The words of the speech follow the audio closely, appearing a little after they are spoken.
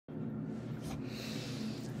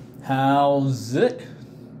How's it?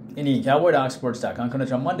 Indian Cowboy, DocSports.com, coming at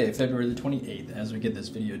you on Monday, February the 28th, as we get this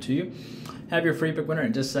video to you. Have your free pick winner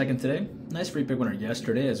in just a second today. Nice free pick winner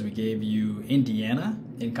yesterday, as we gave you Indiana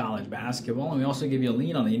in college basketball, and we also gave you a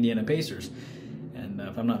lean on the Indiana Pacers. And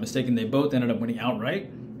if I'm not mistaken, they both ended up winning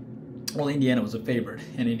outright. Well, Indiana was a favorite,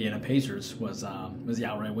 and Indiana Pacers was the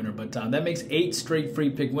outright winner. But that makes 8 straight free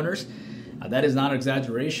pick winners. That is not an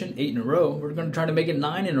exaggeration. 8 in a row. We're going to try to make it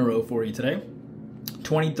 9 in a row for you today.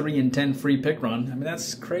 23-10 free pick run. I mean,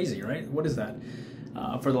 that's crazy, right? What is that?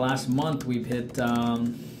 For the last month, we've hit,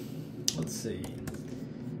 let's see,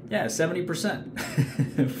 yeah,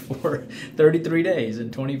 70% for 33 days,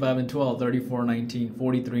 and 25-12, 34-19,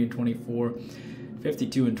 43-24,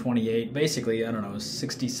 52-28. Basically, I don't know,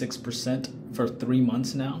 66% for 3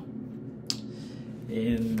 months now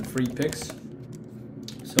in the free picks.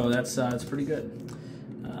 So that's pretty good.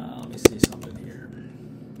 Let me see something here.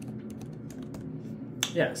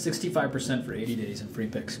 Yeah, 65% for 80 days in free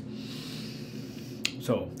picks.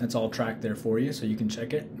 So that's all tracked there for you, so you can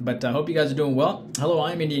check it. But I hope you guys are doing well. Hello,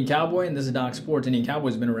 I'm Indian Cowboy, and this is Doc Sports. Indian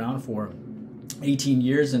Cowboy's been around for 18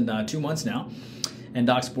 years and 2 months now. And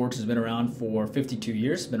Doc Sports has been around for 52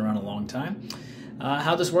 years. Been around a long time.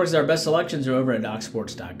 How this works is our best selections are over at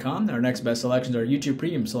DocSports.com. Our next best selections are YouTube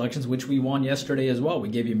Premium selections, which we won yesterday as well. We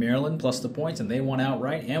gave you Maryland plus the points, and they won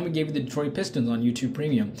outright. And we gave you the Detroit Pistons on YouTube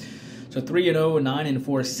Premium. So 3-0,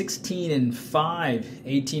 9-4, 16-5,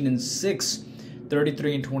 18-6,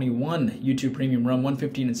 33-21. YouTube Premium run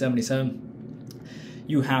 115-77.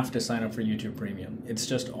 You have to sign up for YouTube Premium. It's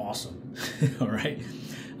just awesome. All right.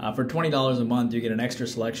 For $20 a month, you get an extra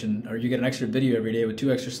selection, or you get an extra video every day with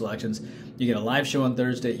 2 extra selections. You get a live show on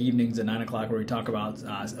Thursday evenings at 9 o'clock where we talk about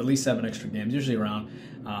at least 7 extra games, usually around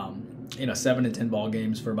 7 to 10 ball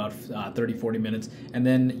games for about 30-40 minutes. And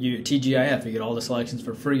then TGIF, you get all the selections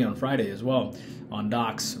for free on Friday as well on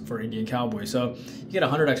Docs for Indian Cowboy. So you get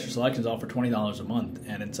 100 extra selections all for $20 a month,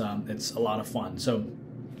 and it's a lot of fun. So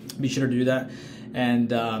be sure to do that.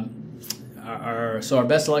 And our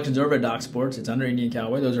best selections over at Doc Sports. It's under Indian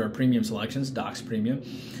Cowboy. Those are our premium selections, Doc's Premium.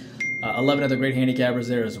 11 other great handicappers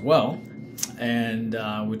there as well, and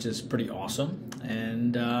which is pretty awesome.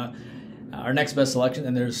 And our next best selection,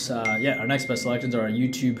 and our next best selections are our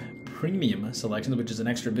YouTube Premium selections, which is an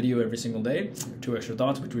extra video every single day, 2 extra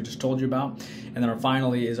thoughts, which we just told you about. And then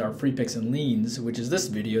finally is our free picks and leans, which is this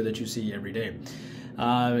video that you see every day.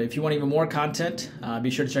 If you want even more content, be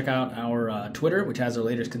sure to check out our Twitter, which has our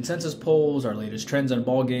latest consensus polls, our latest trends on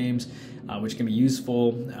ball games, which can be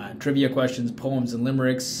useful, trivia questions, poems, and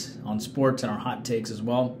limericks on sports, and our hot takes as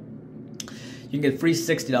well. You can get free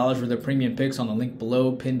 $60 for the premium picks on the link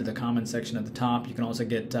below, pinned to the comment section at the top. You can also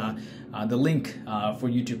get the link for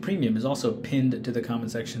YouTube Premium is also pinned to the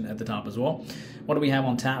comment section at the top as well. What do we have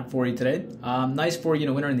on tap for you today? Nice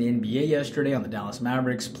 4-unit winner in the NBA yesterday on the Dallas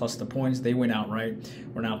Mavericks, plus the points. They went outright.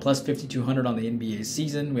 We're now plus 5,200 on the NBA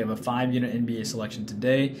season. We have a 5-unit NBA selection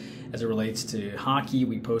today. As it relates to hockey,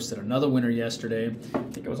 we posted another winner yesterday. I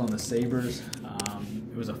think it was on the Sabres.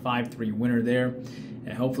 It was a 5-3 winner there.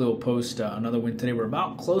 And hopefully we'll post another win today. We're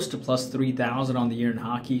about close to plus 3,000 on the year in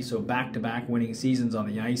hockey, so back-to-back winning seasons on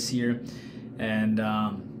the ice here. And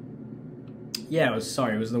it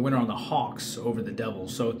was the winner on the Hawks over the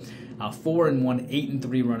Devils. So 4-1,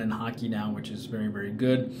 8-3 run in hockey now, which is very, very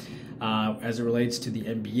good. As it relates to the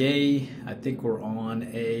NBA, I think we're on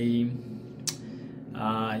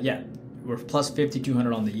we're plus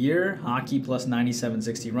 5,200 on the year. Hockey plus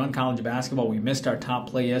 97.60 run. College basketball, we missed our top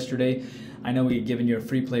play yesterday. I know we had given you a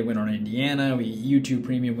free play winner on Indiana. We YouTube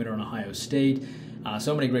Premium winner on Ohio State.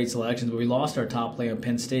 So many great selections, but we lost our top play on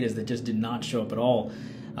Penn State as they just did not show up at all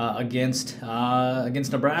against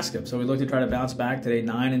Nebraska. So we look to try to bounce back today.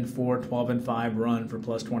 9-4, 12-5 run for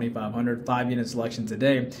plus 2,500. 5-unit selection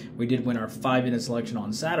today. We did win our 5-unit selection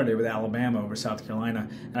on Saturday with Alabama over South Carolina,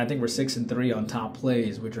 and I think we're 6-3 on top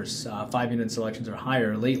plays, which are 5-unit selections or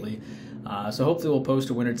higher lately. So hopefully we'll post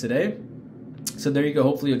a winner today. So there you go.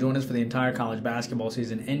 Hopefully you'll join us for the entire college basketball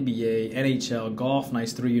season, NBA, NHL, golf.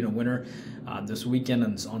 Nice 3-unit winner this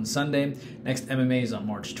weekend on Sunday. Next MMA is on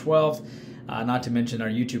March 12th. Not to mention our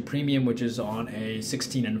YouTube Premium, which is on a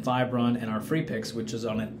 16-5 run, and our free picks, which is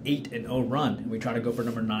on an 8-0 run. We try to go for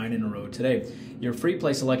number 9 in a row today. Your free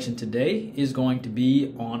play selection today is going to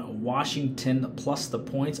be on Washington plus the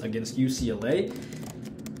points against UCLA.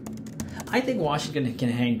 I think Washington can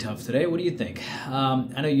hang tough today. What do you think?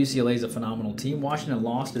 I know UCLA is a phenomenal team. Washington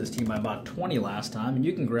lost to this team by about 20 last time, and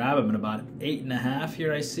you can grab them at about 8.5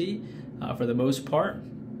 here, I see, for the most part.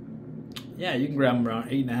 Yeah, you can grab them around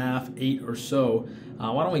 8.5, 8 or so.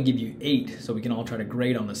 Why don't we give you 8 so we can all try to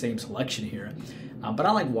grade on the same selection here? But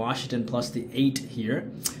I like Washington plus the 8 here.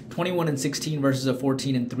 21-16 versus a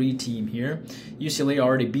 14-3 team here. UCLA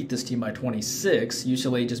already beat this team by 26.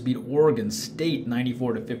 UCLA just beat Oregon State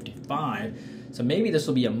 94-55. So maybe this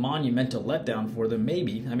will be a monumental letdown for them,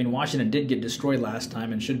 maybe. I mean, Washington did get destroyed last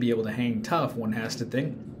time and should be able to hang tough, one has to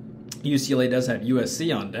think. UCLA does have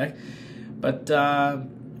USC on deck. But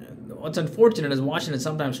what's unfortunate is Washington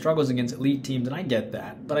sometimes struggles against elite teams, and I get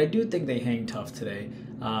that. But I do think they hang tough today.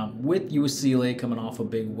 With UCLA coming off a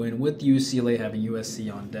big win, with UCLA having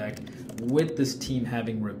USC on deck, with this team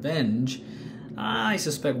having revenge, I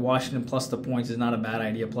suspect Washington plus the points is not a bad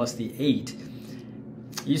idea, plus the 8.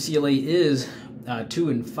 UCLA is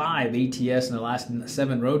 2-5 ATS in the last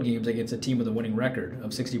 7 road games against a team with a winning record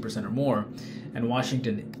of 60% or more, and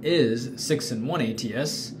Washington is 6-1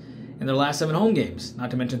 ATS in their last 7 home games,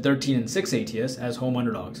 not to mention 13-6 ATS as home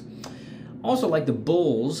underdogs. Also like the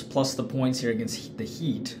Bulls plus the points here against the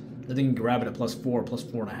Heat. I think you can grab it at +4,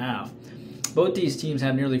 +4.5. Both these teams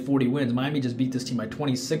have nearly 40 wins. Miami just beat this team by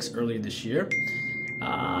 26 earlier this year.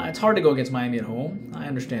 It's hard to go against Miami at home. I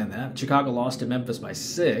understand that. Chicago lost to Memphis by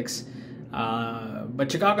 6.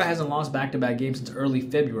 But Chicago hasn't lost back-to-back games since early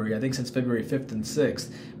February, I think since February 5th and 6th.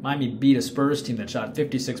 Miami beat a Spurs team that shot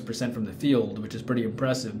 56% from the field, which is pretty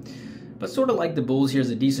impressive. But sort of like the Bulls, here's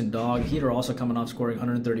a decent dog. Heat are also coming off scoring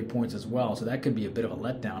 130 points as well, so that could be a bit of a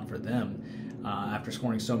letdown for them after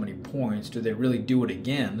scoring so many points. Do they really do it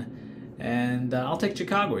again? And I'll take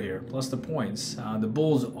Chicago here, plus the points. The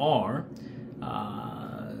Bulls are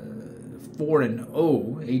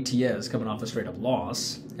 4-0 ATS, coming off a straight-up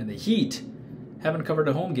loss. And the Heat haven't covered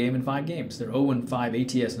a home game in 5 games. They're 0-5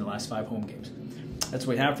 ATS in the last 5 home games. That's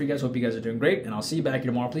what we have for you guys. Hope you guys are doing great, and I'll see you back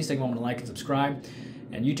here tomorrow. Please take a moment to like and subscribe.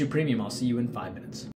 And YouTube Premium, I'll see you in 5 minutes.